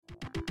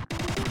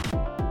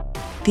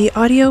The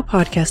audio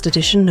podcast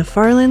edition of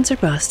Farlands or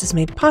Bust is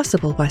made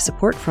possible by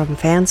support from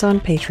fans on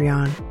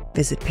Patreon.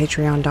 Visit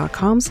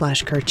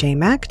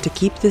patreon.com/KurtJMac to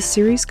keep this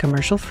series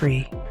commercial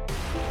free.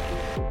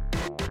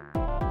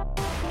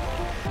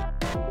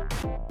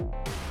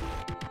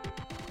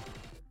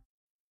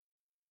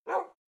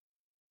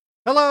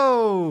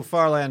 Hello,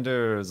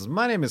 Farlanders!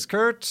 My name is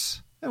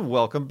Kurt, and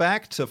welcome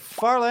back to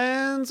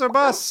Farlands or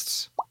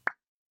Bust!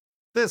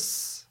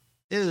 This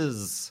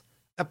is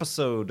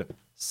episode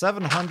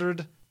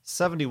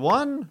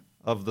 771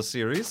 of the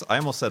series. I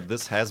almost said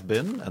this has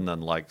been, and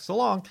then so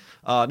long.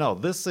 No,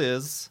 this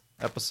is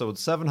episode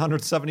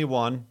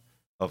 771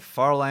 of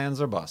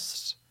Farlands or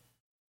Bust.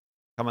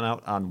 Coming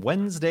out on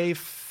Wednesday,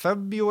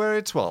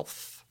 February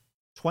 12th,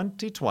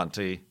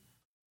 2020.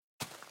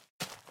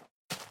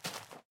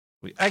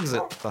 We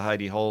exit the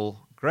hidey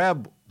hole,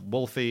 grab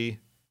Wolfie,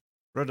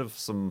 rid of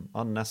some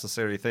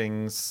unnecessary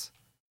things,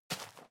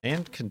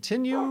 and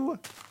continue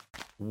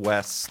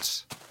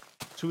west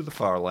to the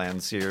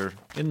Farlands here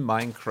in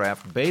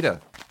Minecraft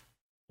Beta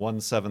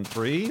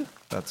 173.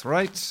 That's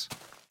right.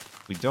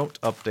 We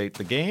don't update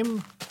the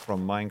game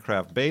from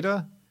Minecraft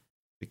Beta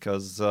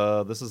because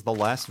this is the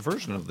last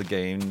version of the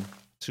game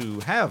to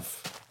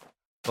have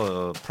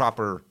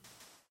proper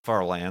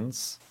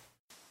Farlands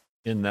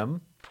in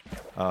them.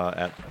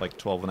 At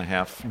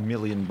 12.5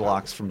 million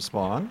blocks from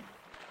spawn.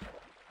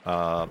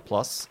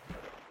 Plus,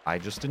 I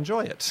just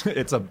enjoy it.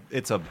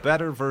 It's a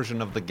better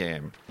version of the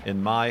game,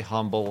 in my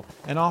humble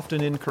and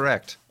often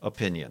incorrect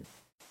opinion.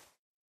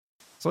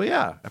 So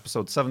yeah,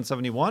 episode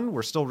 771.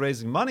 We're still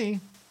raising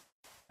money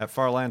at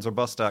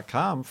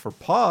farlandsorbust.com for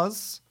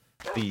Pause,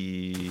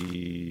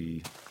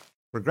 the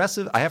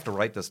Progressive. I have to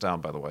write this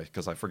down, by the way,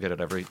 because I forget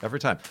it every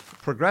time.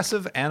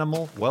 Progressive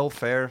Animal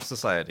Welfare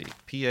Society,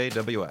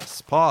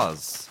 PAWS.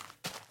 Pause.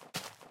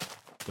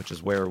 Which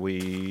is where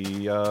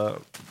we,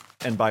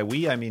 and by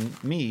we I mean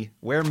me,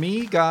 where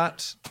me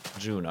got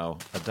Juno,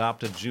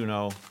 adopted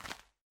Juno,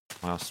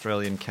 my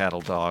Australian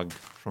cattle dog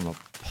from a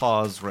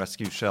Pause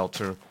rescue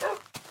shelter.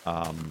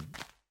 But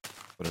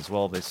as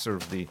well, they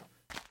serve the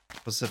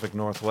Pacific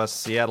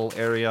Northwest Seattle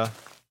area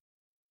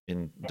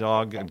in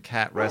dog and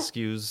cat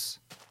rescues,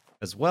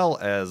 as well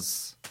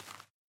as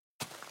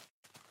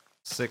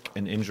sick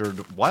and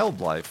injured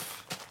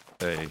wildlife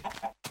they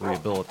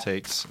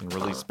rehabilitate and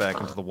release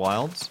back into the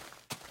wilds,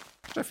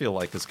 which I feel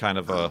like is kind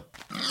of a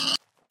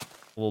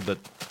little bit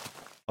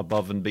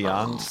above and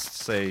beyond,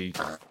 say,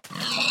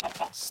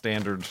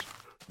 standard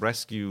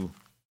rescue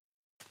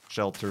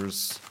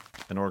shelters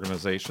and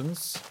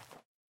organizations.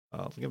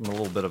 Give them a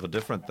little bit of a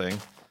different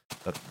thing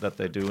that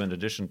they do in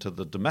addition to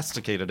the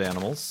domesticated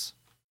animals.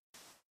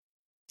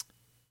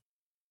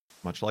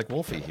 Much like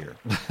Wolfie here.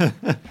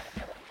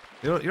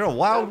 You're a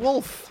wild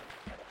wolf.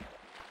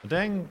 A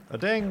dang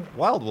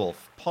wild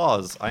wolf.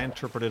 Pause. I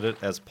interpreted it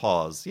as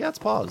pause. Yeah, it's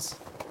pause.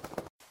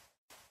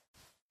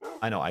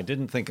 I know, I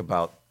didn't think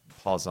about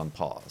Pause on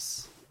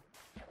Pause.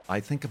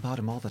 I think about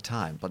him all the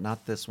time, but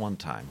not this one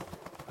time.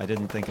 I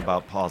didn't think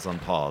about Pause on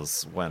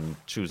Pause when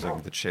choosing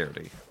the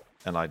charity.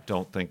 And I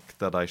don't think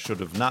that I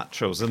should have not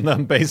chosen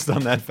them based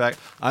on that fact.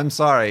 I'm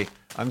sorry,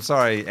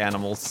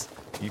 animals.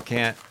 You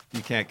can't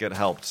get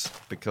helped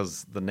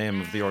because the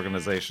name of the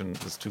organization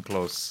is too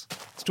close.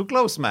 It's too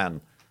close,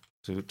 man,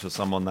 to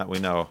someone that we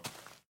know.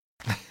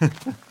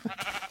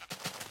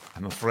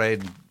 I'm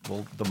afraid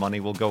the money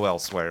will go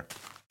elsewhere.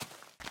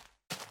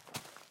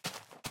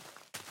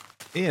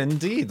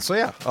 Indeed. So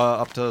yeah,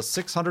 up to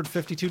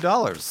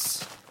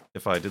 $652,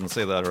 if I didn't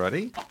say that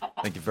already.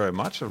 Thank you very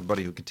much,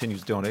 everybody who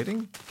continues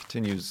donating,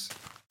 continues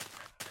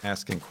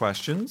asking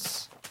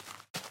questions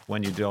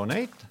when you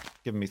donate,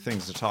 giving me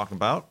things to talk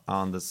about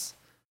on this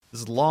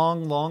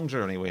long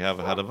journey we have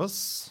ahead of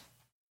us.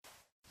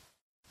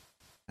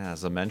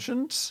 As I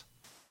mentioned,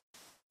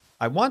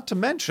 I want to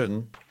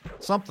mention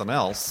something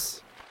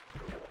else.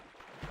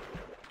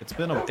 It's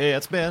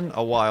been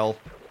a while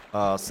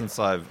since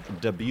I've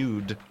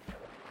debuted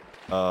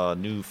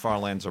new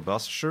Farlands or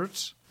Bust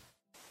shirt,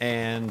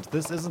 and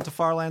this isn't a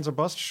Farlands or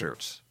Bust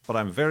shirt, but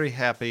I'm very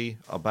happy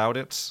about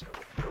it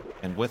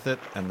and with it,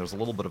 and there's a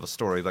little bit of a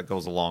story that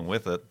goes along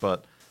with it.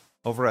 But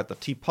over at the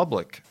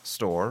TeePublic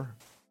store,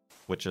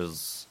 which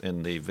is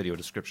in the video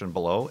description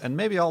below, and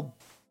maybe I'll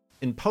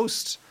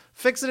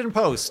fix it in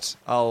post.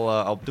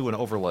 I'll do an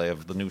overlay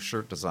of the new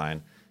shirt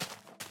design.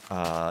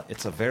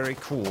 It's a very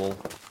cool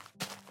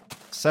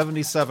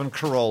 77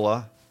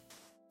 Corolla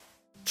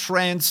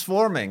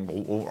transforming.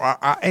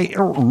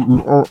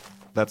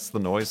 That's the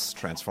noise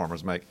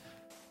Transformers make.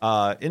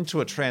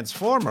 Into a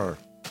Transformer.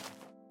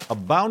 A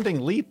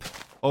bounding leap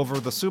over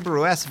the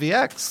Subaru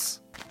SVX.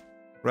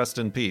 Rest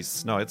in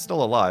peace. No, it's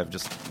still alive,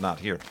 just not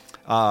here.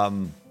 A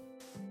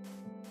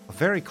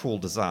very cool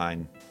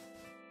design.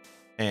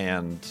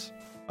 And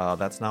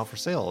that's now for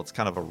sale. It's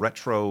kind of a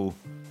retro,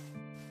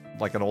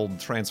 like an old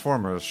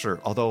Transformers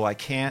shirt. Although I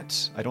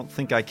don't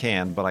think I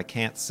can, but I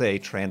can't say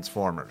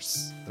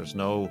Transformers.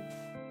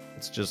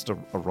 It's just a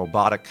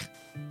robotic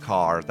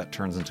car that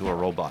turns into a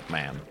robot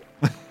man.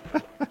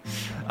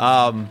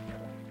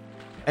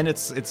 And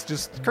it's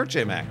just Kurt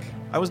J. Mac.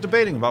 I was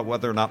debating about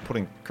whether or not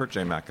putting Kurt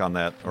J. Mac on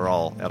that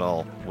at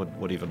all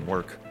would even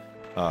work,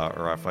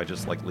 or if I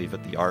just like leave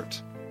it the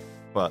art.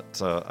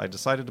 But I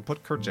decided to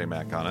put Kurt J.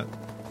 Mac on it.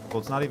 Well,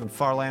 it's not even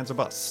Farlands or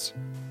Bust,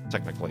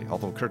 technically.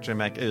 Although Kurt J.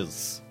 Mac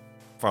is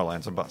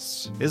Farlands or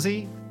Bust. Is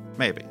he?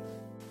 Maybe.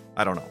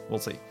 I don't know. We'll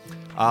see.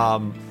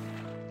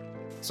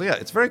 So yeah,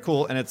 it's very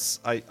cool, and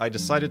I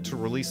decided to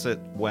release it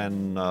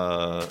when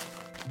the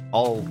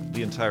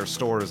entire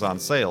store is on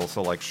sale.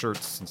 So like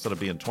shirts, instead of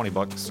being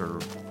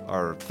 $20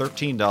 are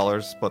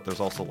 $13, but there's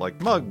also like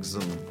mugs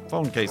and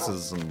phone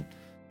cases and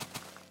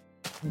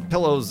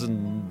pillows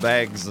and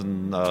bags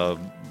and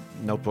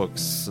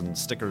notebooks and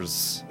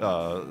stickers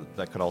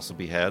that could also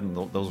be had,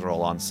 and those are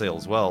all on sale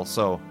as well.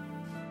 So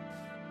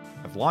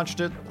I've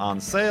launched it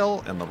on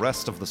sale, and the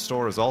rest of the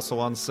store is also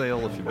on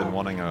sale if you've been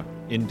wanting a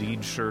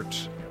Indeed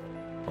shirt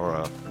or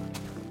a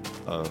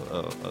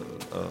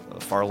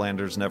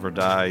Farlanders Never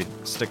Die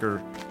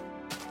sticker,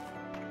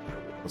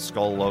 a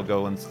skull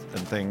logo and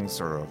things,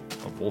 or a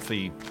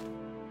Wolfie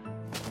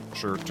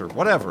shirt or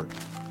whatever.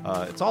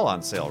 It's all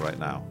on sale right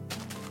now.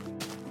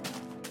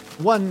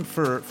 One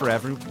for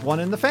everyone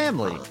in the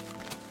family.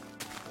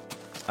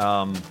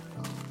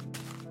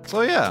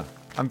 So yeah,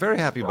 I'm very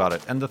happy about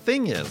it. And the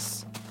thing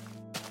is,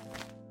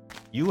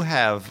 you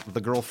have the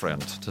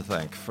girlfriend to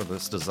thank for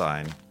this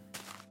design,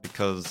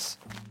 because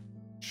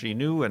she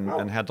knew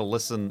and had to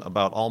listen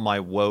about all my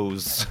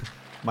woes,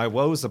 my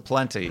woes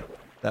aplenty,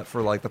 that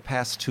for like the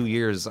past 2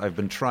 years I've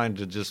been trying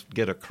to just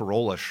get a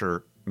Corolla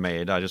shirt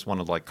made. I just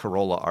wanted like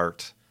Corolla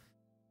art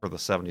for the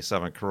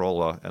 77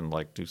 Corolla and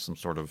like do some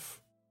sort of,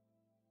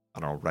 I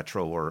don't know,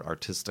 retro or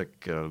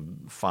artistic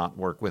font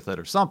work with it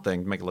or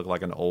something, make it look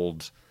like an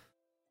old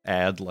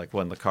ad like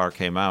when the car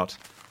came out.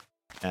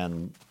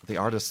 And the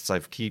artists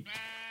I've keep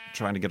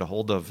trying to get a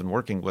hold of and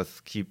working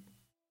with keep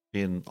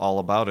being all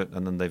about it,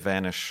 and then they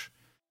vanish.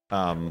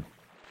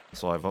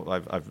 So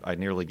I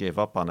nearly gave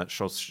up on it.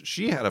 So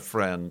she had a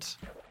friend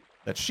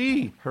that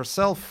she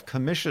herself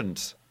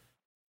commissioned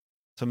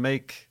to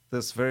make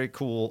this very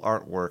cool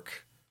artwork,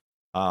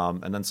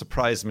 and then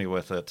surprised me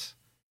with it,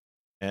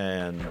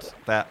 and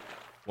that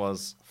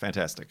was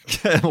fantastic.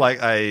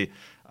 Like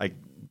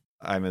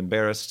I'm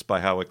embarrassed by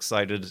how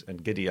excited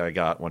and giddy I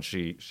got when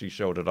she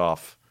showed it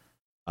off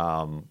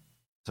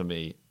to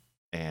me,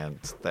 and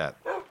that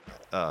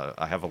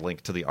I have a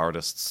link to the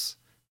artist's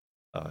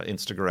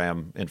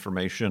Instagram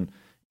information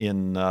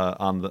on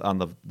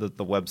the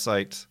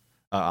website,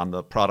 on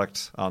the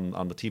product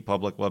on the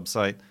TeePublic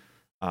website.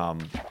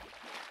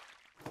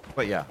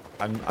 But yeah,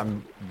 I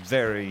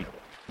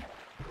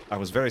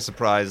was very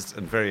surprised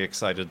and very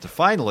excited to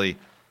finally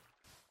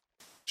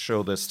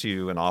show this to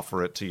you and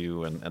offer it to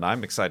you, and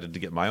I'm excited to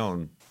get my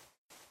own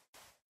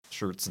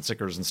shirts and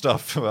stickers and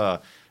stuff.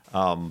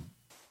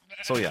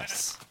 So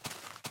yes.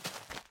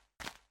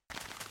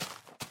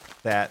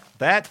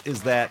 That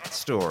is that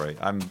story.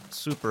 I'm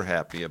super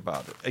happy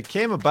about it. It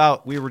came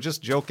about, we were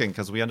just joking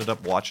because we ended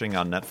up watching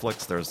on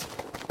Netflix, there's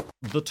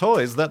The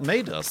Toys That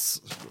Made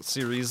Us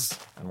series,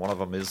 and one of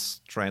them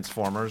is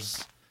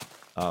Transformers,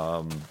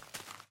 where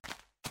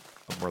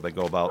they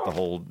go about the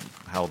whole,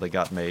 how they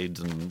got made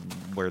and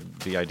where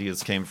the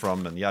ideas came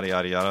from and yada,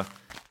 yada, yada.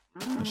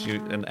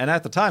 And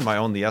at the time I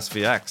owned the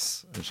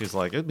SVX, and she's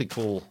like, it'd be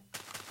cool.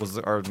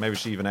 Or maybe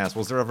she even asked,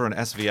 was there ever an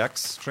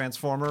SVX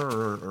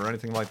Transformer or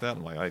anything like that?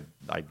 I'm like,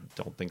 I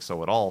don't think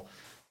so at all.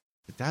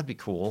 That'd be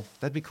cool.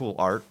 That'd be cool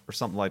art or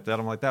something like that.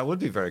 I'm like, that would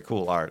be very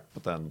cool art.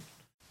 But then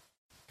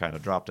kind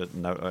of dropped it,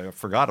 and I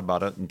forgot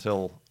about it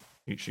until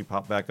she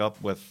popped back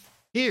up with,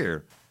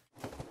 here.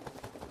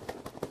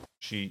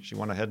 She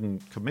went ahead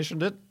and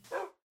commissioned it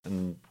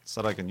and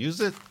said I can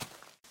use it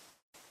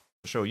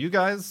to show you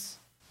guys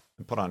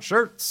and put on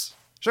shirts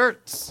and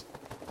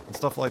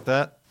stuff like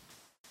that.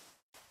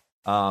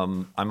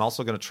 I'm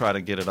also going to try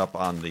to get it up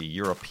on the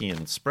European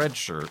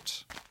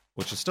Spreadshirt,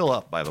 which is still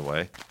up, by the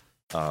way,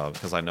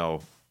 because I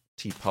know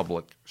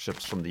TeePublic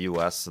ships from the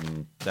US,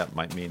 and that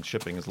might mean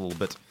shipping is a little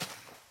bit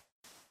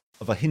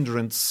of a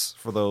hindrance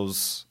for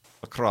those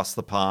across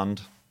the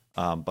pond.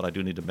 But I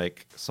do need to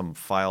make some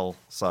file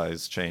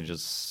size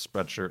changes.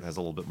 Spreadshirt has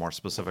a little bit more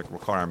specific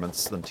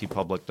requirements than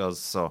TeePublic does,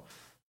 so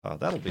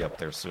that'll be up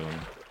there soon.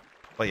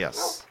 But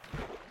yes,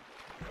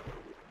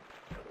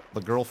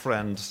 the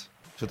girlfriend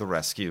to the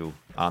rescue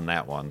on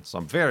that one. So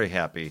I'm very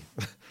happy.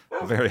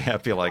 Very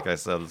happy, like I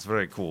said. It's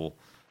very cool.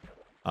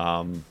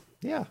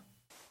 Yeah.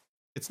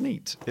 It's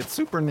neat. It's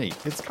super neat.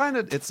 It's kind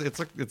of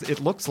it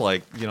looks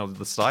like, you know,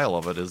 the style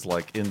of it is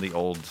like in the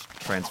old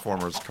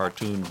Transformers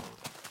cartoon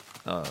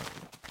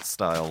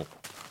style.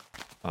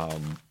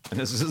 And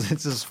it's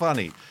just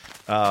funny.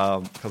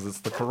 Because it's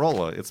the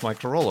Corolla. It's my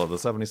Corolla, the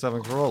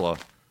 77 Corolla.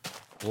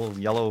 Little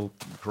yellow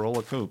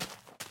Corolla coupe.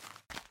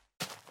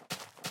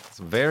 It's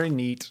very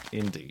neat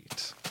indeed.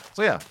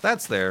 So yeah,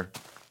 that's there.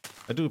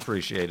 I do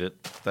appreciate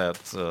it. That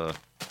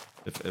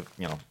if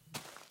you know,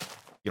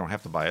 you don't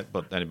have to buy it,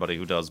 but anybody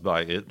who does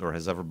buy it or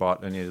has ever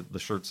bought any of the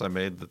shirts I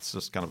made, that's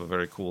just kind of a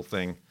very cool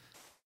thing.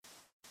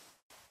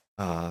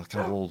 kind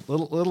of a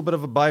little bit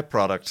of a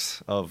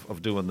byproduct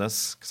of doing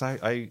this, because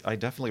I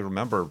definitely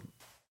remember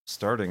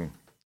starting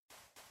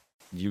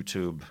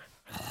YouTube.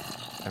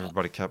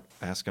 Everybody kept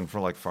asking for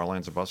like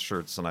Farlands or Bust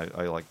shirts, and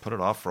I like put it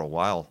off for a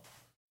while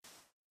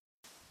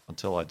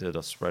until I did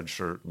a spread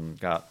shirt and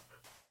got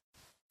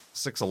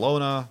Six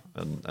Alona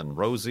and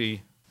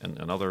Rosie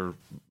and other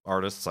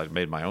artists. I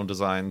made my own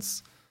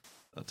designs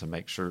to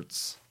make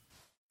shirts.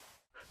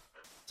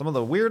 Some of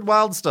the weird,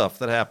 wild stuff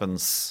that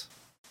happens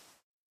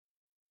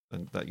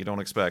that you don't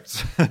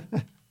expect.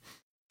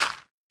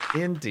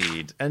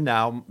 Indeed. And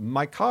now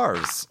my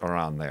cars are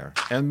on there.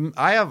 And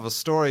I have a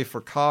story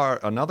for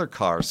another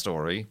car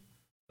story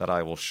that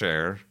I will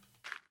share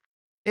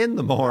in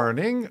the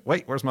morning.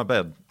 Wait, where's my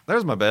bed?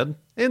 There's my bed.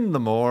 In the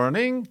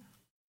morning.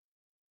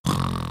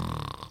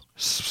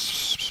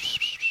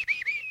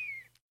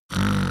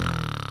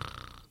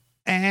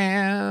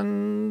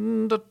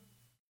 And a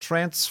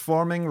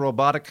transforming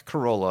robotic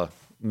Corolla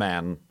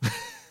man.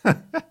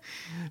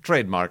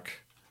 Trademark.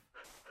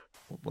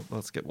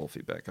 Let's get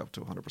Wolfie back up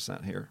to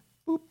 100% here.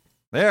 Boop.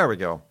 There we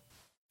go.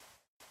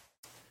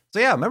 So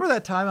yeah, remember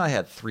that time I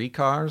had 3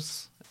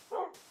 cars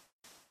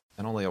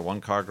and only a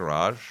 1-car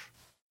garage?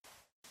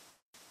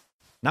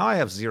 Now I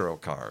have 0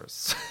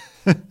 cars.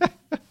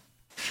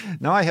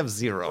 Now I have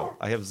 0.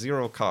 I have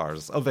 0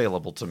 cars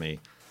available to me.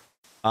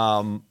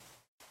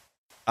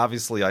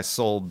 Obviously, I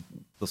sold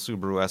the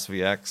Subaru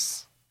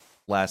SVX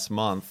last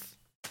month,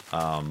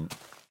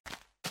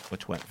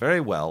 which went very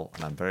well,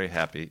 and I'm very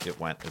happy it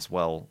went as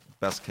well,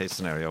 best case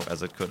scenario,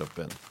 as it could have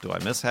been. Do I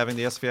miss having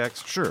the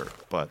SVX? Sure,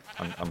 but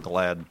I'm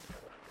glad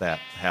that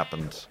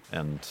happened,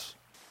 and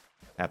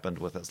happened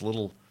with as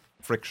little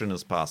friction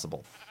as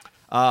possible.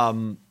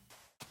 So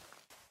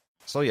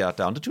yeah,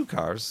 down to 2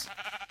 cars.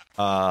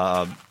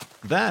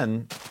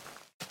 Then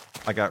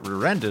I got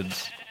rear-ended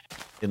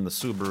in the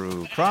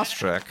Subaru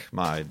Crosstrek,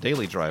 my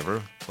daily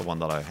driver, the one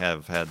that I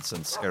have had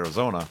since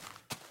Arizona.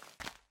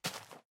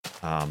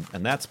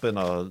 And that's been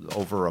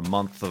over a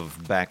month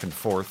of back and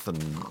forth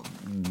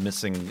and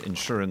missing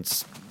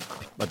insurance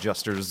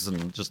adjusters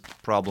and just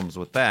problems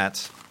with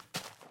that.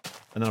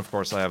 And then, of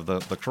course, I have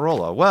the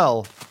Corolla.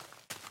 Well,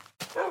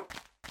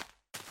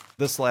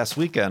 this last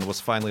weekend was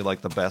finally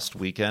like the best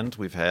weekend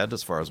we've had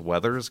as far as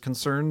weather is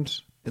concerned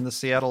in the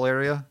Seattle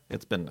area.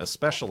 It's been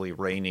especially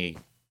rainy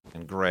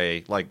and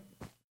gray. Like,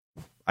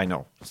 I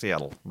know,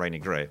 Seattle, rainy,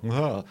 gray.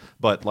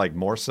 But like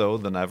more so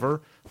than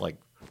ever. Like,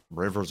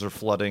 rivers are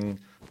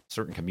flooding.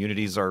 Certain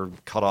communities are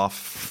cut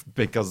off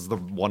because the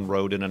one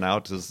road in and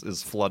out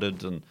is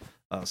flooded and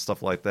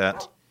stuff like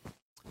that.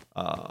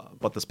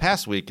 But this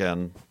past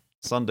weekend,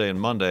 Sunday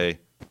and Monday,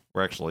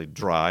 were actually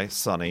dry,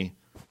 sunny,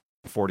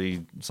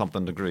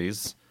 40-something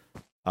degrees.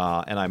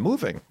 And I'm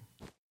moving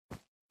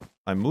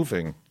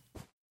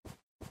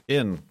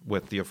in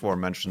with the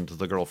aforementioned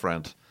the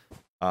girlfriend.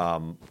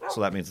 So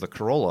that means the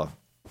Corolla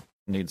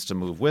needs to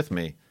move with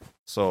me.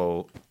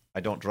 So I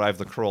don't drive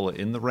the Corolla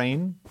in the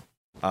rain.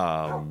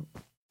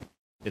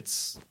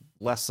 It's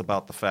less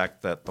about the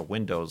fact that the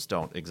windows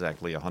don't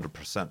exactly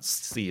 100%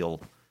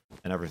 seal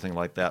and everything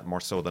like that,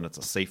 more so than it's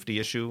a safety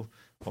issue.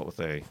 But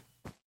with a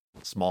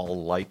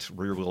small, light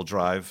rear-wheel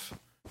drive,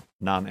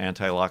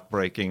 non-anti-lock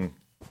braking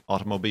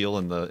automobile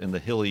in the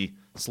hilly,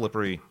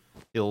 slippery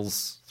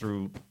hills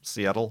through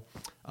Seattle.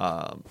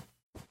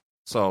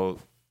 So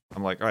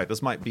I'm like, all right,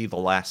 this might be the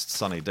last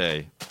sunny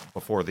day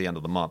before the end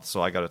of the month,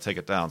 so I got to take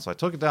it down. So I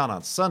took it down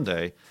on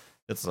Sunday.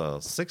 It's a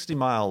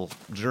 60-mile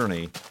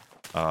journey.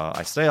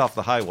 I stay off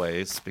the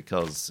highways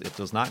because it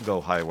does not go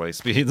highway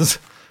speeds.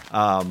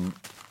 So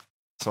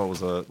it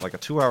was like a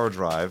 2-hour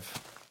drive.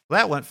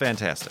 That went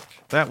fantastic.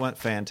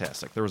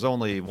 There was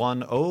only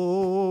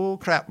one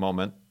crap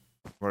moment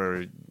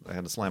where I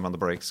had to slam on the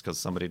brakes because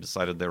somebody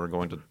decided they were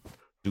going to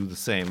do the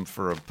same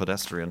for a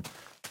pedestrian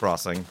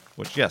crossing,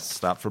 which, yes,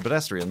 stop for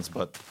pedestrians,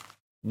 but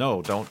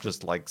no, don't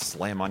just like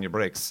slam on your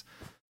brakes.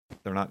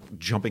 They're not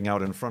jumping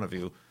out in front of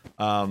you.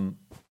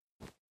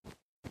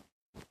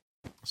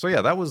 So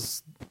yeah, that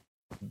was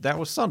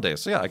Sunday.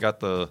 So yeah, I got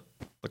the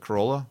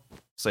Corolla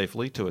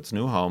safely to its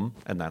new home,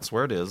 and that's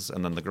where it is.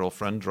 And then the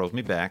girlfriend drove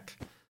me back.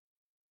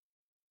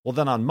 Well,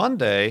 then on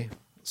Monday,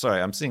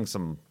 sorry, I'm seeing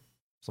some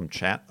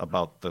chat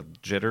about the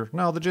jitter.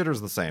 No, the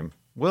jitter's the same.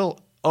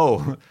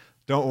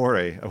 Don't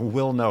worry.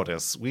 We'll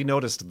notice. We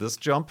noticed this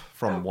jump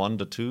from 1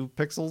 to 2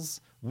 pixels.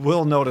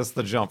 We'll notice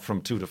the jump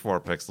from 2 to 4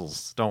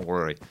 pixels. Don't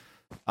worry.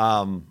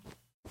 So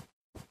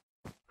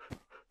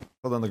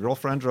then the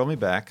girlfriend drove me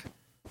back.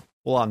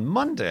 Well, on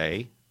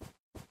Monday,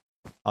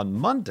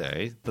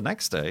 the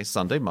next day,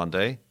 Sunday,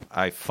 Monday,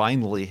 I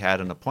finally had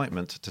an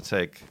appointment to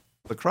take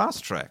the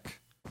Crosstrek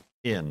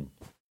in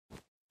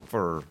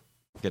for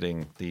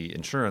getting the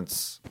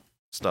insurance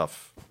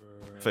stuff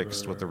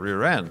fixed with the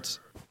rear end.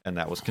 And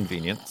that was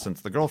convenient.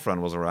 Since the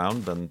girlfriend was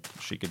around, then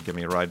she could give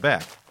me a ride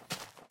back.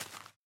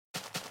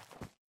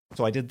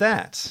 So I did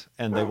that,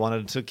 and they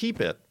wanted to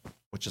keep it,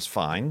 which is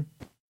fine.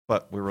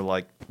 But we were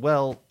like,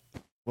 well,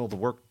 will the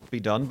work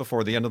be done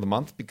before the end of the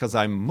month? Because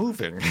I'm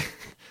moving.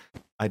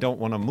 I don't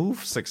want to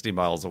move 60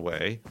 miles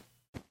away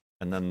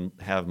and then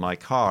have my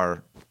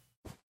car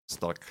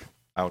stuck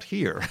out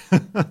here.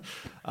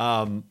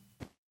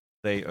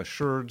 They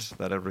assured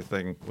that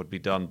everything would be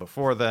done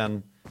before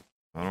then.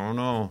 I don't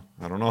know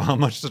how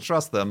much to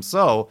trust them.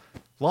 So,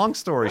 long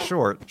story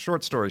short,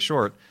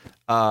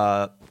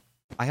 I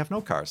have no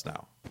cars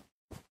now.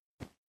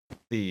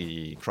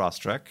 The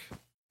Crosstrek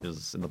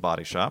is in the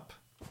body shop.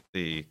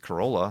 The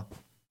Corolla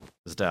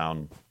is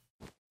down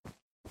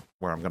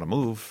where I'm going to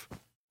move,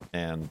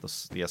 and the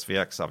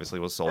SVX obviously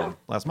was sold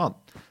last month.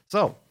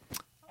 So,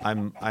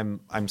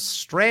 I'm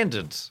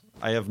stranded.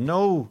 I have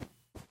no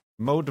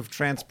mode of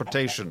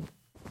transportation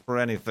for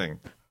anything.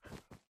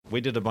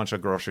 We did a bunch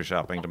of grocery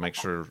shopping to make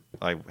sure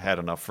I had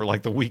enough for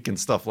like the week and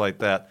stuff like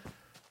that.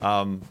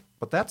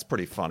 But that's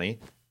pretty funny.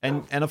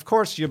 And of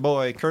course, your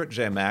boy Kurt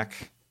J.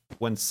 Mack,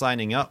 when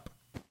signing up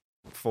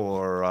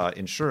for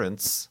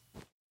insurance,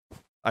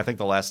 I think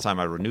the last time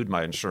I renewed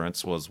my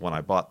insurance was when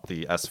I bought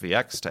the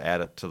SVX to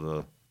add it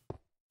to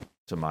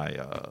my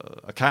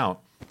account.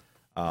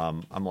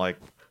 I'm like,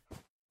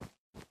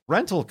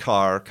 rental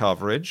car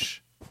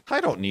coverage? I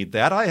don't need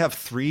that. I have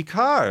 3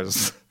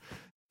 cars.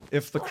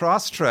 If the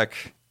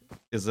Crosstrek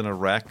is in a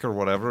wreck or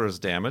whatever is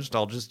damaged,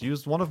 I'll just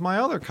use one of my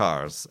other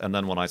cars. And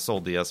then when I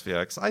sold the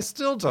SVX, I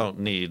still don't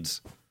need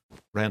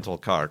rental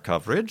car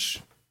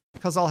coverage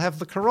because I'll have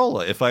the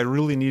Corolla. If I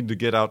really need to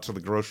get out to the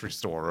grocery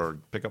store or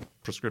pick up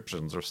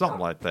prescriptions or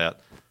something like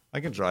that, I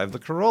can drive the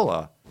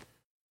Corolla.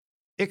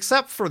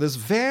 Except for this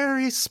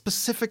very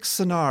specific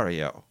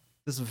scenario.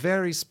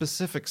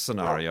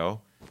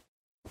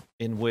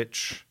 In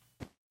which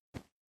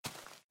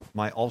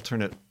my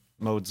alternate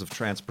modes of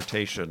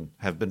transportation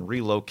have been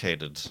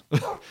relocated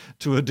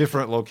to a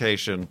different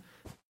location,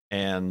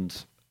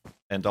 and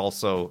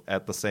also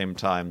at the same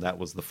time that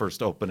was the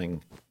first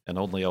opening and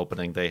only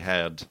opening they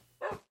had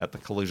at the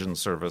collision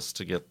service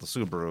to get the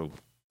Subaru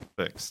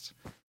fixed.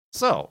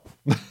 So,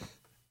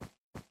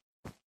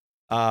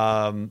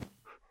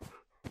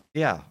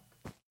 yeah,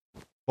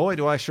 boy,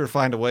 do I sure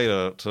find a way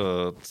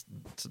to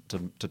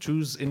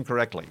choose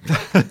incorrectly.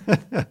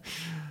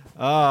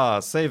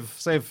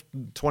 Save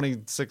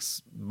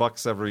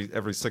 $26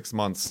 every 6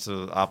 months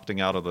to opting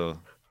out of the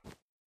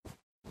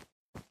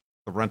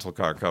rental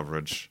car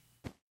coverage.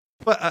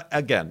 But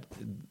again,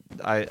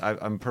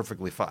 I'm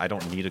perfectly fine. I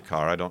don't need a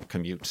car. I don't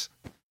commute.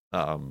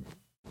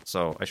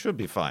 So I should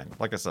be fine.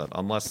 Like I said,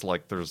 unless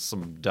like there's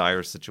some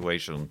dire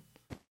situation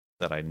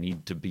that I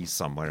need to be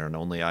somewhere and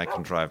only I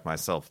can drive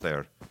myself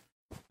there.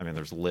 I mean,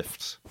 there's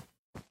Lyft.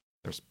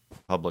 There's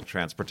public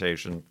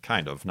transportation,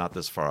 kind of. Not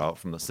this far out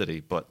from the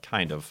city, but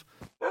kind of.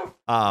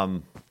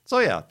 So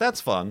yeah, that's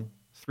fun.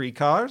 3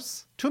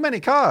 cars? Too many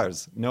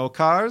cars. No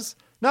cars?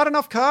 Not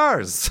enough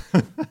cars.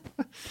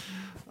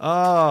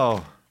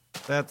 Oh,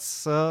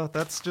 that's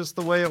just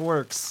the way it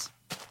works.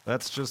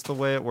 That's just the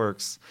way it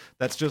works.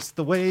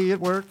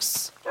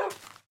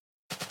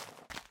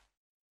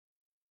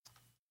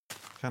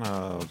 Kind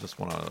of just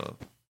want to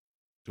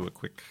do a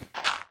quick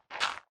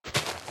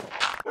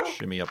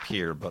shimmy up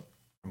here, but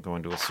I'm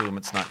going to assume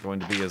it's not going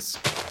to be as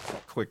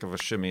quick of a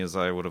shimmy as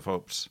I would have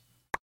hoped.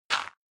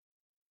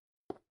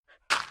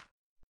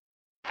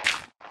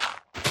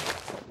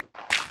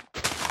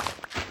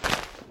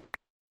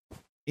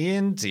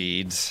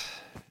 Indeed.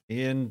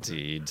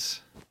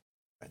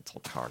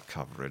 Rental car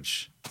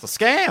coverage. It's a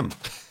scam!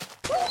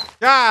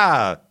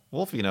 Ah!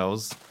 Wolfie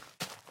knows.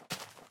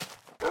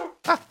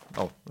 Ah!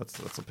 Oh, that's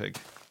a pig.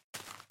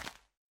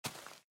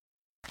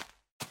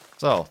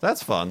 So,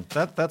 that's fun.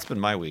 That's been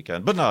my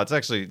weekend. But no, it's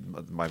actually,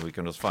 my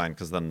weekend was fine,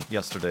 because then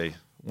yesterday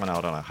went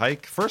out on a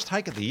hike. First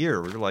hike of the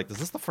year. We were like, is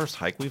this the first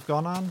hike we've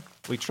gone on?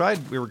 We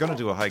were going to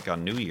do a hike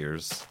on New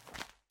Year's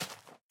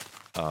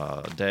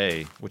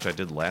Day, which I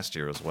did last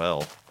year as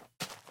well.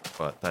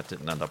 But that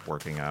didn't end up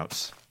working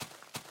out.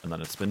 And then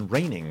it's been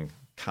raining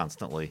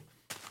constantly.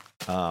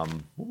 So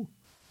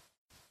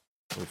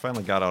we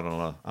finally got out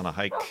on a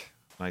hike.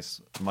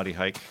 Nice muddy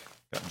hike.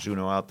 Got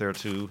Juno out there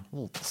too. A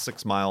little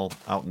 6-mile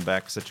out and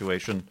back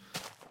situation.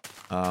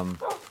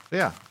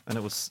 Yeah, and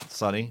it was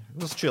sunny.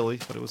 It was chilly,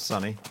 but it was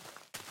sunny.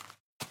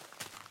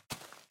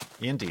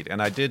 Indeed.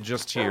 And I did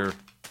just hear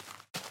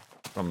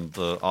from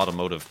the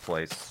automotive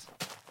place,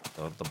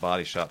 the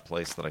body shop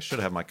place, that I should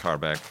have my car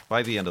back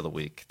by the end of the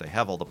week. They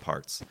have all the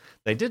parts.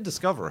 They did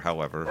discover,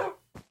 however,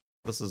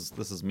 this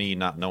is me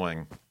not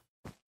knowing,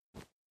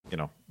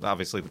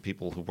 obviously the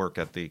people who work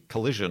at the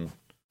collision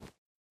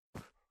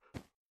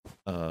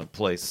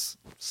place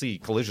see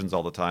collisions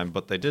all the time,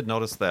 but they did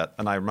notice that,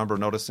 and I remember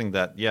noticing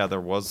that, yeah, there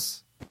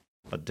was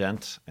a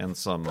dent and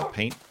some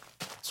paint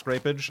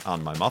scrapage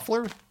on my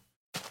muffler,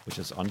 which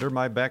is under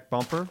my back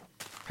bumper.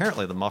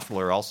 Apparently the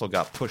muffler also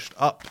got pushed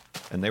up,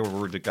 and they were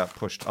worried it got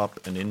pushed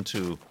up and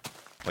into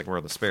like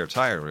where the spare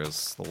tire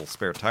is, the little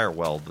spare tire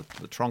well,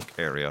 the trunk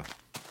area.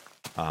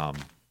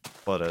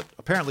 But it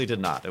apparently did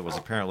not.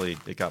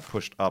 It got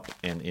pushed up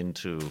and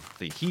into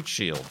the heat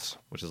shield,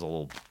 which is a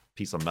little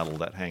piece of metal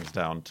that hangs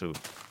down to,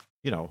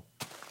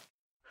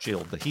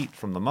 shield the heat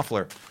from the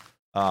muffler.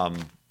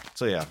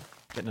 So yeah,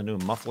 getting a new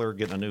muffler,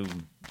 getting a new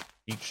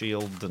heat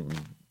shield and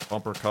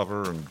bumper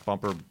cover and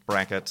bumper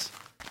bracket.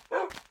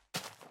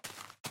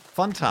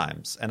 Fun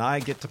times, and I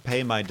get to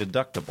pay my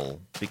deductible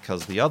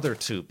because the other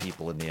two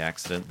people in the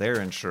accident,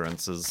 their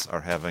insurances are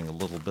having a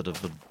little bit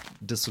of a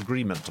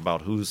disagreement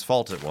about whose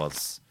fault it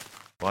was.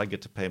 Well, I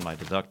get to pay my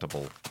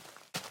deductible,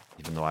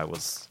 even though I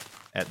was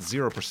at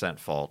 0%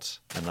 fault,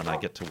 and then I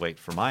get to wait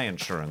for my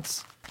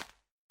insurance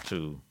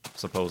to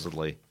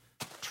supposedly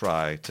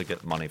try to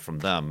get money from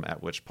them,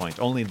 at which point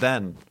only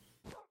then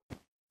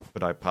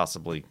could I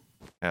possibly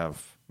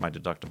have my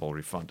deductible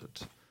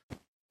refunded.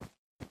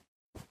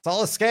 It's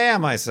all a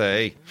scam, I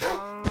say.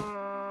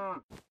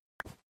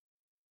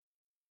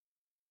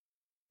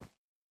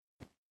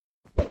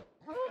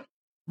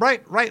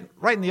 Right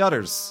in the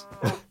udders.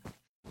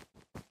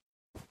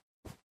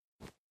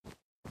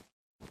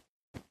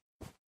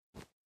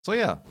 So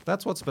yeah,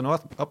 that's what's been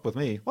up with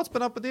me. What's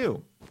been up with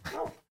you?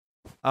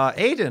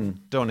 Aiden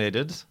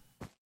donated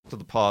to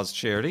the Pause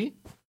charity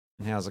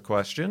and has a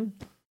question.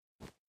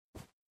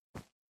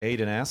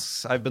 Aiden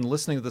asks, I've been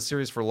listening to the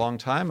series for a long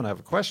time and I have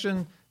a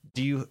question.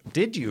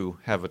 Did you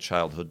have a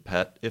childhood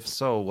pet? If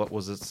so, what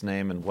was its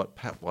name and what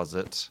pet was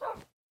it?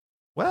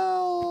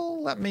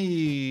 Well, let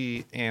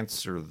me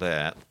answer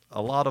that.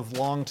 A lot of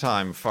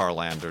longtime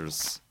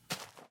Farlanders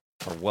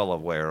are well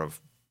aware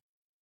of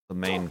the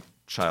main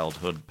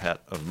childhood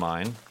pet of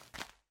mine.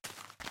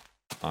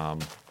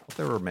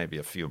 There were maybe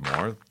a few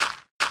more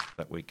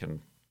that we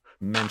can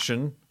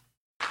mention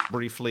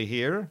briefly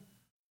here.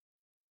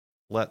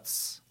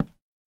 Let's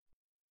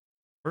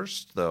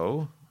first,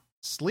 though,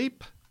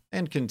 sleep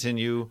and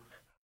continue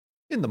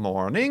in the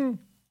morning.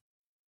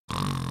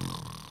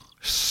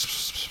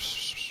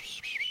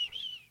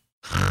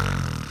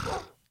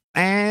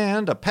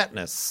 And a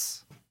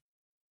petness.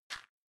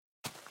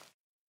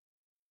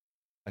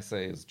 I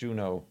say, is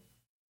Juno...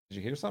 Did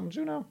you hear something,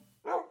 Juno?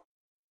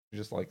 You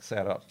just, like,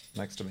 sat up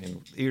next to me,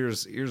 and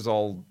ears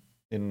all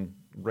in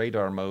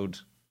radar mode.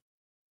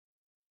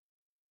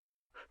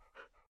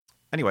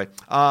 Anyway,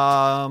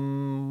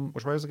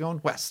 which way is it going?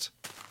 West.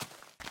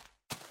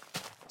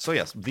 So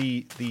yes,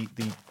 the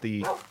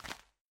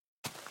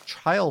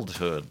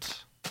childhood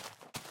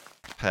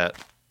pet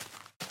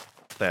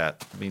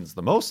that means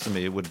the most to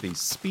me would be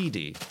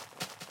Speedy,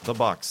 the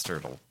box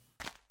turtle,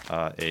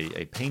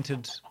 a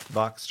painted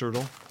box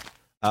turtle.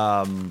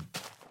 I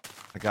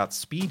got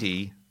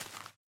Speedy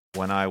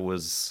when I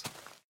was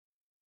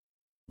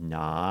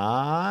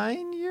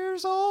 9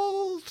 years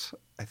old.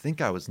 I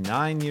think I was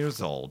 9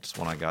 years old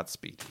when I got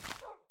Speedy.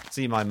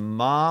 See, my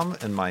mom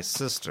and my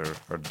sister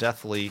are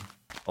deathly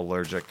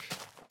allergic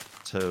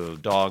to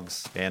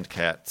dogs and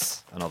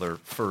cats and other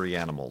furry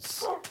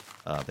animals.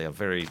 They have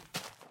very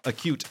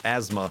acute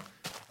asthma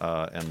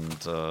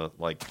and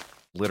like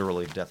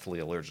literally deathly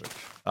allergic.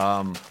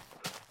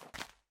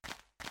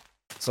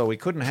 So we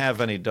couldn't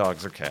have any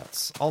dogs or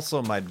cats.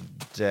 Also, my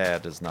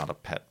dad is not a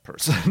pet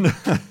person.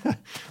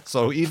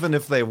 So even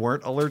if they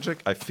weren't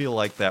allergic, I feel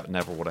like that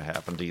never would have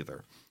happened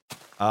either.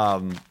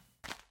 So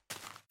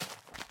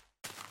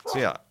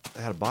yeah,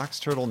 I had a box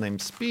turtle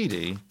named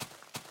Speedy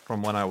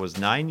from when I was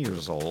 9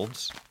 years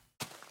old,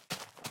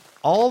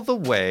 all the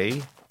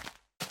way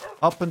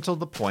up until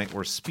the point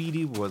where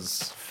Speedy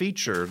was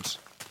featured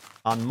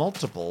on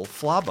multiple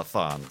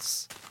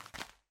Flobathons.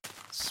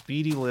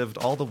 Speedy lived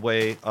all the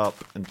way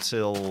up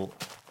until,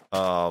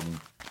 when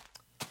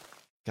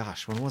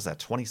was that?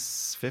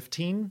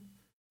 2015?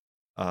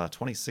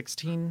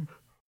 2016?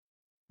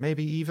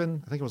 Maybe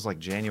even? I think it was like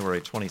January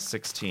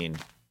 2016.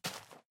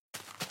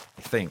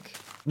 I think.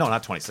 No,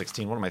 not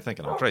 2016. What am I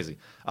thinking? I'm crazy.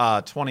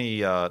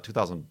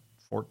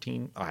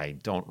 2014? I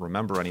don't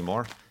remember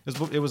anymore.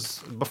 It was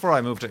before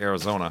I moved to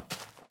Arizona.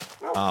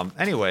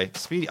 Anyway,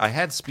 Speedy. I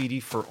had Speedy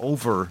for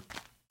over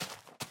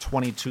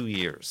 22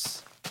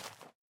 years.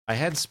 I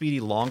had Speedy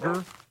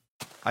longer.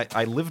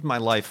 I lived my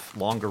life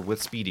longer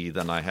with Speedy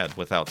than I had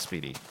without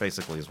Speedy,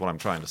 basically, is what I'm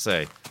trying to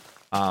say.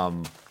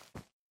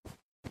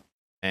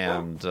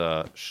 And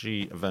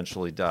she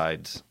eventually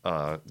died,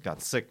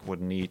 got sick,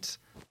 wouldn't eat,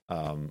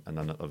 and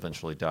then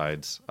eventually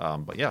died.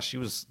 But yeah,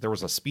 there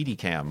was a Speedy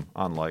cam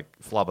on like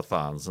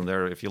Flobathons, and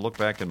if you look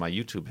back in my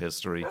YouTube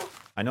history,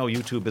 I know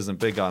YouTube isn't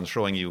big on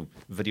showing you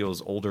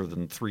videos older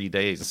than 3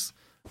 days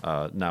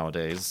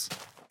nowadays,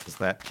 because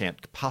that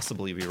can't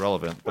possibly be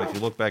relevant. But if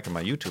you look back in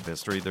my YouTube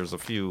history, there's a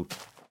few,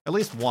 at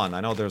least one.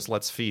 I know there's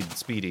Let's Feed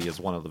Speedy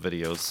is one of the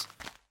videos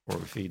where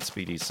we feed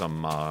Speedy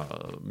some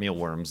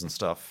mealworms and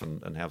stuff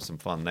and have some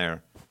fun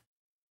there.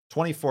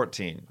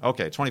 2014.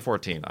 Okay,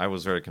 2014. I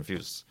was very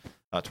confused.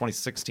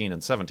 2016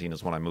 and 17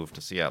 is when I moved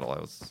to Seattle. I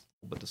was a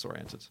little bit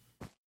disoriented.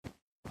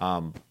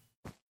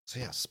 So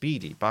yeah,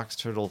 Speedy, box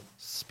turtle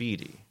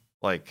Speedy.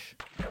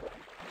 Like,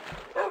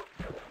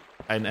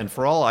 and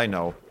for all I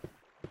know,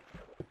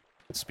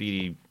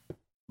 Speedy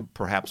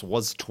perhaps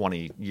was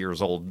 20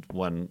 years old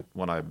when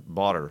I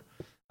bought her.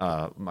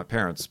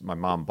 My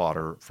mom bought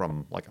her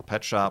from like a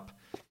pet shop.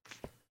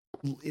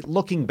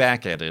 Looking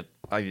back at it,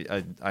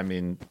 I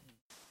mean,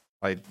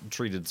 I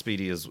treated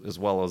Speedy as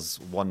well as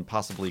one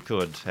possibly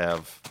could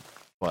have,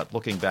 but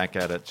looking back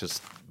at it,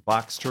 just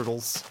box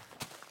turtles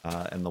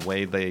and the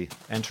way they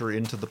enter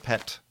into the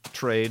pet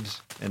trade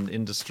and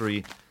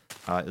industry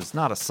is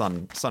not a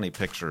sunny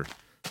picture.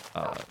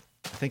 I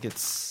think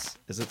is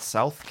it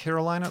South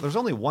Carolina? There's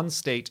only one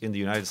state in the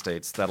United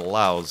States that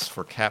allows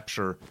for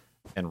capture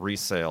and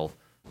resale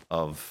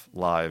of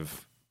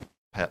live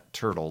pet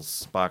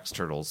turtles, box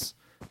turtles,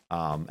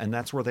 and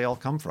that's where they all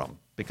come from,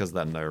 because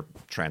then they're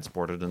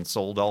transported and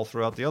sold all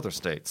throughout the other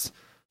states.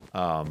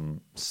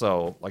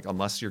 So, like,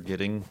 unless you're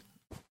getting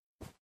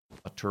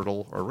a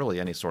turtle or really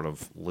any sort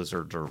of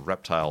lizard or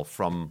reptile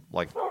from,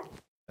 like,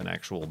 an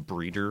actual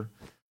breeder,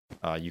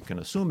 you can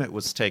assume it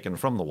was taken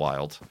from the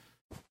wild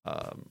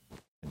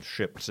and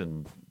shipped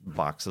in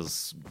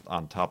boxes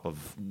on top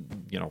of,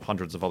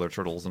 hundreds of other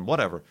turtles and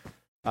whatever.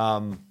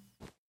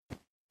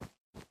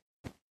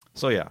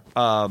 So yeah,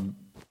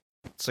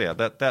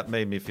 that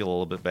made me feel a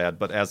little bit bad.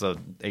 But as a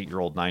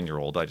 8-year-old,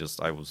 9-year-old,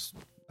 I was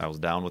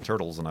down with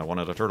turtles, and I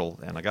wanted a turtle,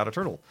 and I got a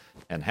turtle,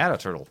 and had a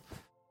turtle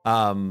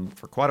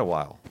for quite a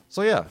while.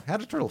 So yeah,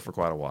 had a turtle for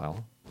quite a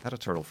while.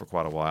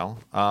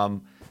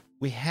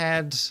 We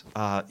had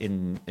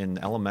in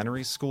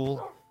elementary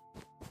school,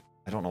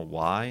 I don't know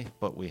why,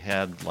 but we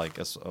had like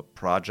a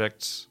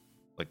project,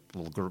 like a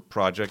little group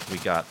project. We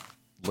got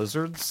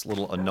lizards,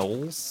 little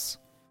anoles.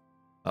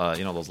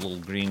 Those little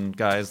green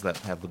guys that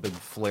have the big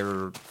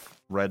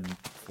red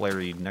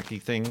flary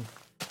necky thing.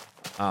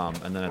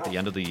 And then at the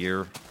end of the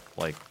year,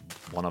 like,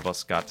 one of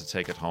us got to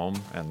take it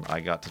home, and I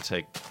got to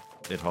take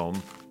it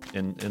home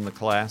in the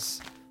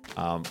class.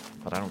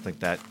 But I don't think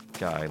that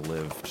guy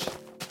lived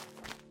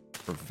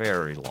for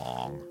very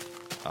long.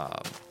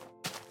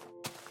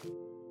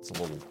 It's a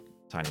little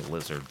tiny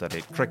lizard that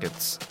ate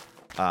crickets.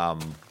 I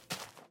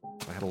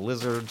had a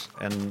lizard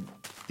and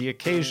the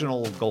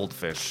occasional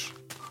goldfish.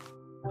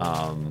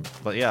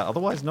 But yeah,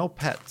 otherwise no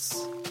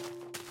pets.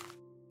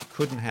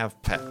 Couldn't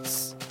have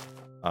pets.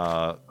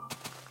 The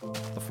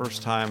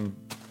first time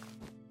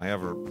I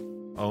ever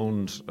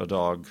owned a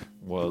dog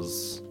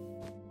was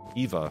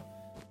Eva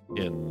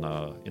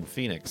in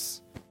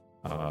Phoenix,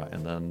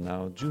 and then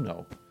now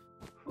Juno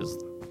is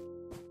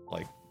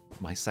like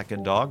my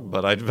second dog,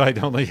 but I'd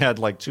only had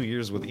like 2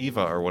 years with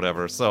Eva or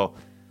whatever. So,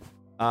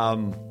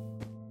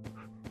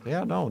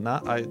 yeah, no,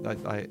 not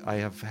I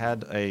have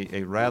had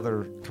a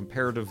rather,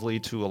 comparatively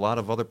to a lot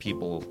of other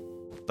people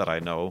that I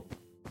know,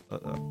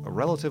 a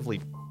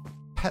relatively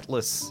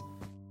petless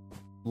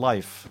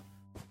life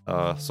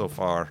so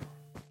far.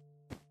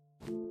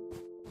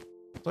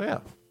 So yeah,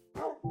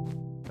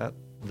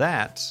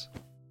 that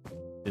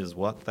is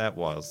what that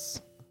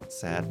was.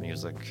 Sad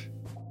music.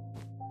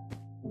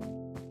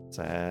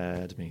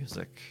 Sad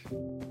music.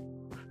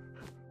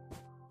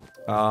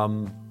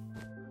 So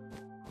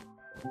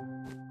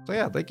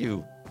yeah, thank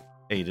you,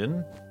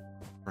 Aiden.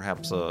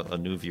 Perhaps a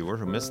new viewer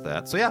who missed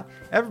that. So yeah,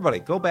 everybody,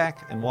 go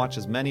back and watch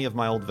as many of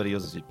my old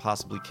videos as you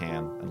possibly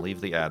can, and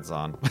leave the ads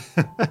on.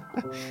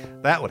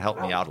 That would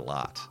help me out a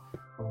lot.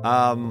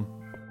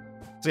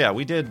 So yeah,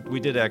 we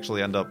did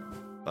actually end up.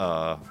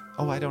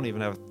 I don't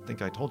even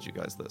think I told you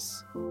guys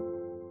this.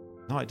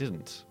 No, I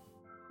didn't.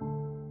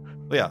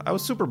 But yeah, I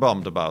was super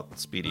bummed about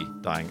Speedy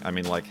dying. I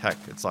mean, like, heck,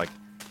 it's like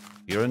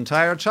your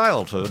entire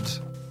childhood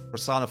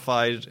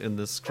personified in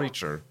this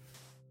creature.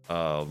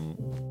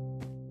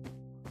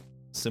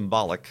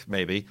 Symbolic,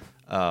 maybe,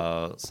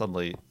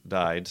 suddenly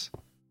died.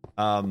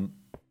 I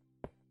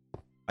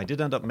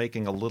did end up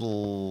making a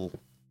little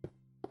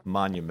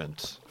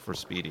monument for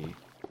Speedy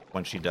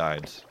when she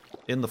died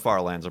in the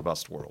Farlands or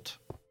Bust world.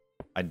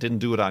 I didn't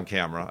do it on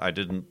camera. I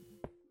didn't,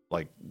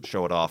 like,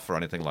 show it off or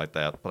anything like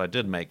that, but I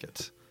did make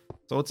it.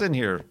 So it's in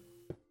here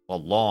a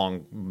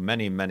long,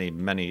 many, many,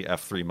 many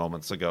F3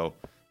 moments ago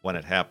when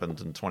it happened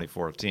in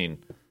 2014.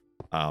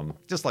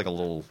 Just like a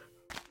little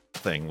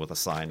thing with a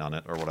sign on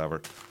it or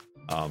whatever.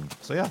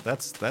 So yeah,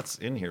 that's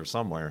in here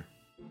somewhere.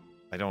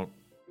 I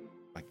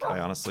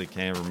honestly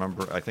can't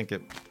remember. I think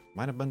it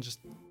might have been just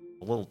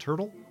a little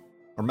turtle,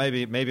 or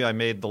maybe I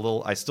made the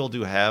little. I still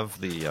do have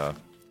the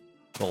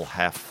little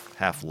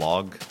half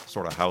log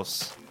sort of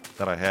house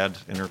that I had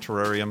in her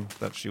terrarium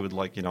that she would,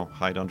 like,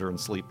 hide under and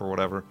sleep or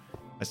whatever.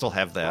 I still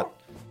have that.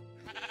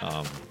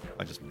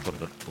 I just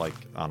put it like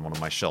on one of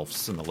my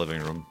shelves in the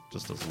living room,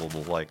 just as a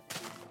little like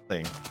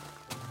thing.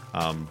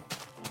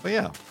 But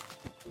yeah.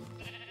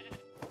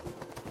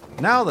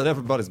 Now that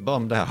everybody's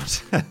bummed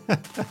out,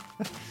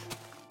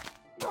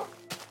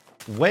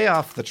 way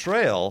off the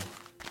trail,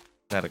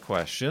 had a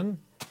question.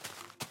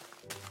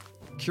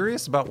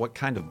 Curious about what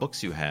kind of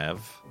books you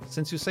have,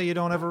 since you say you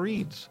don't ever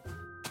read.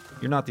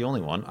 You're not the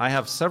only one. I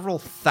have several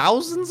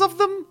thousands of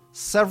them?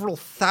 Several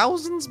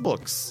thousands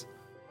books.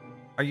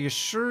 Are you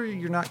sure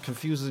you're not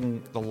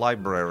confusing the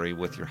library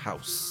with your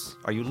house?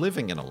 Are you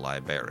living in a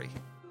library?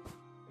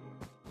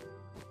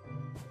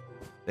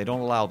 They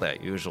don't allow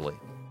that, usually.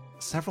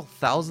 Several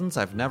thousands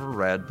I've never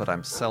read, but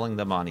I'm selling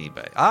them on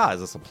eBay. Is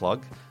this a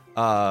plug?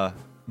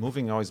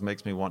 Moving always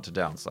makes me want to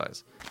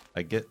downsize.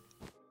 I get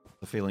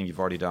the feeling you've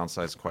already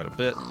downsized quite a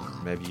bit.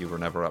 Maybe you were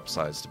never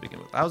upsized to begin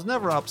with. I was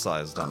never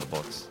upsized on the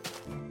books.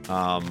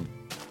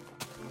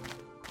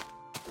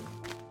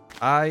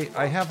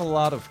 I have a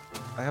lot of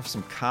have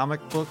some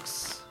comic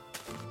books.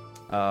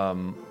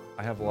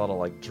 I have a lot of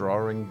like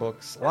drawing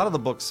books. A lot of the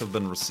books have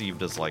been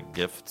received as like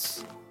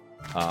gifts.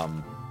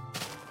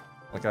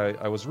 Like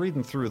I was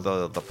reading through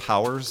the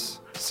Powers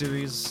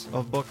series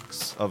of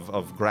books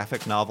of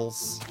graphic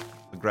novels,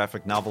 the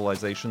graphic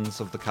novelizations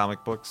of the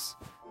comic books.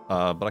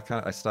 But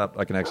I stopped.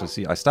 I can actually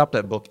see. I stopped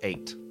at book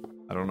 8.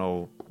 I don't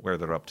know where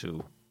they're up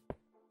to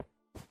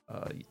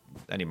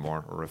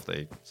anymore, or if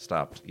they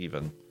stopped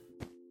even.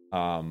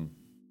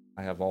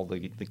 I have all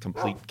the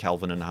complete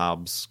Calvin and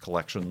Hobbes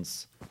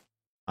collections.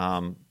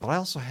 But I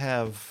also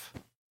have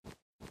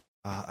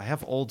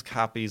old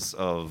copies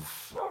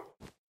of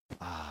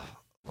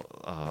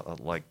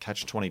like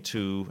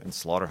Catch-22 and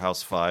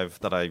Slaughterhouse-5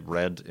 that I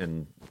read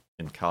in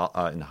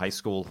high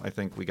school. I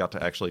think we got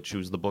to actually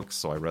choose the books,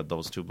 so I read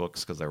those 2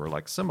 books because they were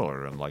like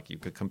similar and like you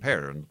could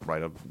compare and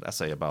write an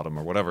essay about them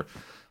or whatever.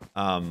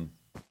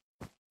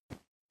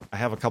 I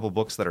have a couple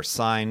books that are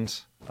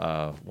signed.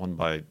 One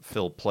by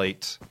Phil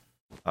Plait.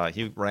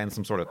 He ran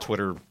some sort of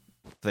Twitter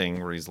thing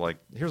where he's like,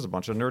 here's a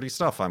bunch of nerdy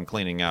stuff I'm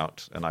cleaning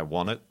out, and I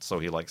want it, so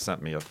he like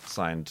sent me a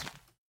signed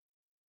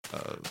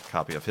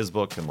copy of his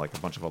book and like a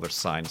bunch of other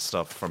signed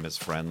stuff from his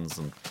friends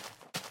and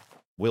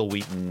Will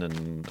Wheaton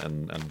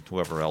and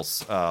whoever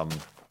else. I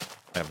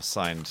have a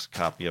signed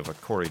copy of a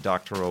Cory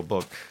Doctorow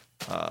book.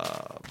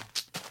 I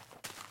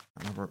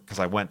remember because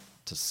I went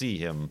to see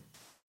him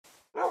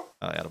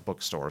at a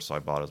bookstore, so I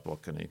bought his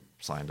book and he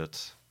signed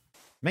it.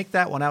 Make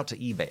that one out to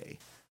eBay.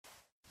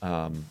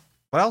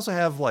 But I also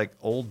have like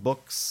old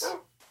books.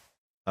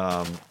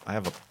 I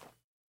have a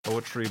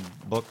poetry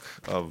book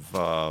of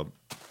what's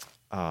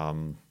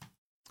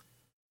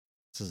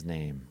his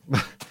name?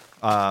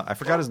 I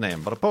forgot his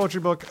name, but a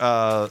poetry book.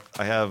 There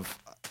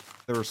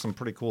were some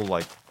pretty cool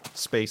like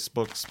space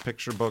books,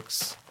 picture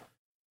books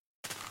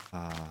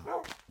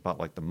about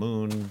like the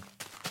moon.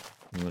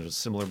 And there's a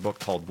similar book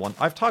called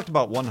I've talked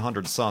about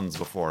 100 Suns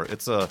before.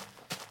 It's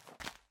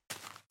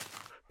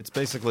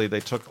basically they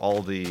took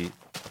all the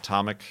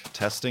atomic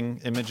testing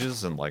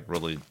images and like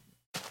really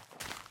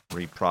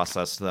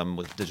reprocessed them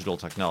with digital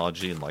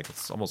technology, and like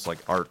it's almost like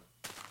art.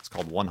 It's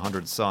called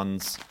 100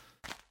 Suns.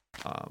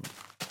 And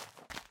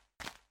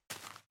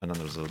then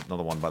there's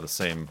another one by the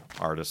same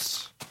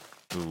artist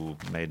who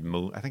made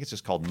Moon. I think it's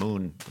just called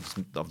Moon,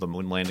 of the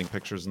moon landing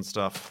pictures and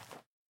stuff.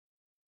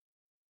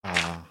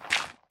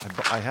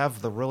 I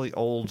have the really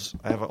old.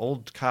 I have an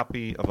old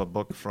copy of a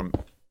book from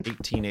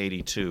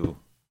 1882,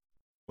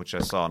 which I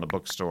saw in a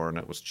bookstore, and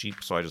it was cheap,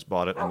 so I just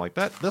bought it. I'm like,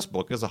 this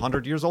book is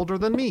 100 years older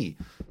than me.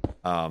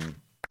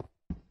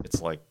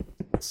 It's like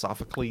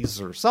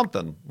Sophocles or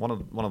something. One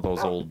of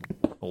those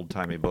old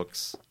timey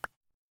books.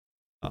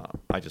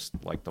 I just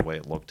liked the way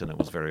it looked, and it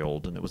was very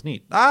old, and it was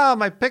neat.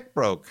 My pick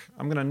broke.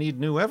 I'm gonna need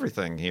new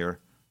everything here.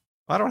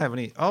 I don't have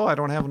any. Oh, I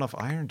don't have enough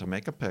iron to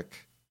make a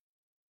pick.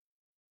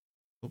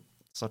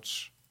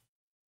 Such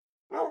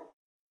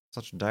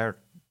dire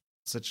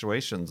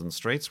situations and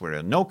straits we're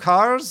in. No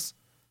cars,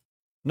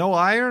 no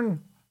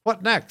iron.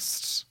 What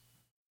next?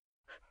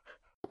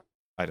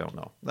 I don't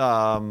know.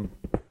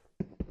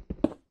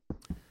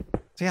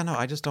 So yeah, no,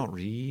 I just don't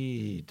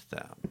read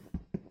them.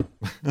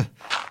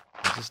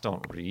 I just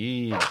don't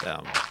read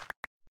them.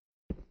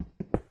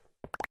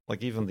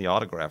 Like even the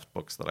autographed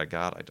books that I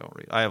got, I don't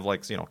read. I have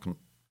like,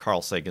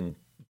 Carl Sagan,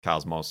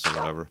 Cosmos or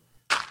whatever.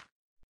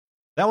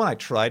 That one I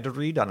tried to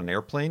read on an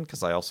airplane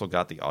because I also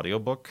got the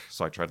audiobook,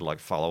 so I tried to like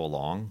follow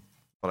along,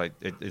 but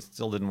it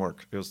still didn't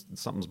work.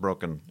 Something's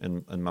broken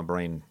in my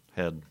brain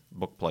head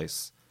book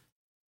place.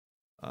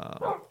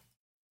 But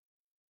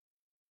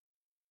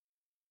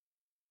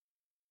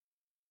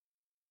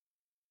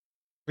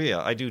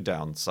yeah, I do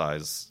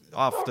downsize.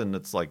 Often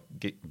it's like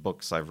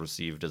books I've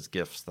received as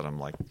gifts that I'm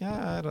like,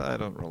 yeah, I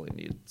don't really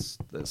need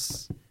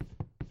this.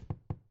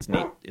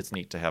 It's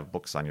neat to have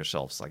books on your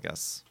shelves, I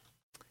guess.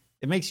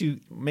 It makes you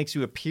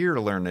appear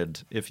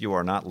learned if you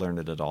are not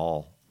learned at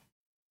all.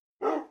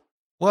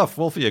 Woof,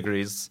 Wolfie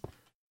agrees.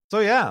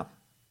 So yeah,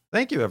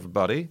 thank you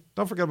everybody.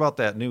 Don't forget about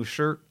that new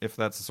shirt if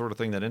that's the sort of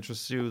thing that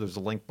interests you. There's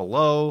a link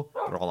below.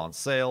 They're all on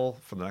sale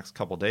for the next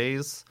couple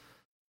days.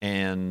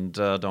 And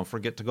don't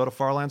forget to go to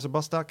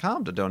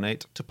farlandsorbust.com to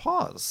donate to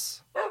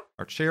Pause,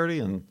 our charity,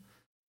 and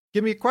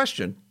give me a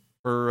question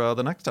for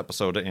the next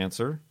episode to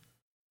answer.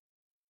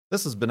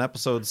 This has been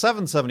episode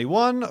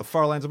 771 of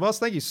Far Lands of Bust.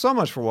 Thank you so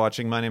much for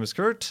watching. My name is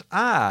Kurt.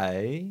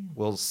 I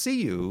will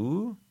see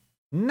you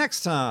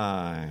next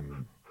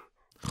time.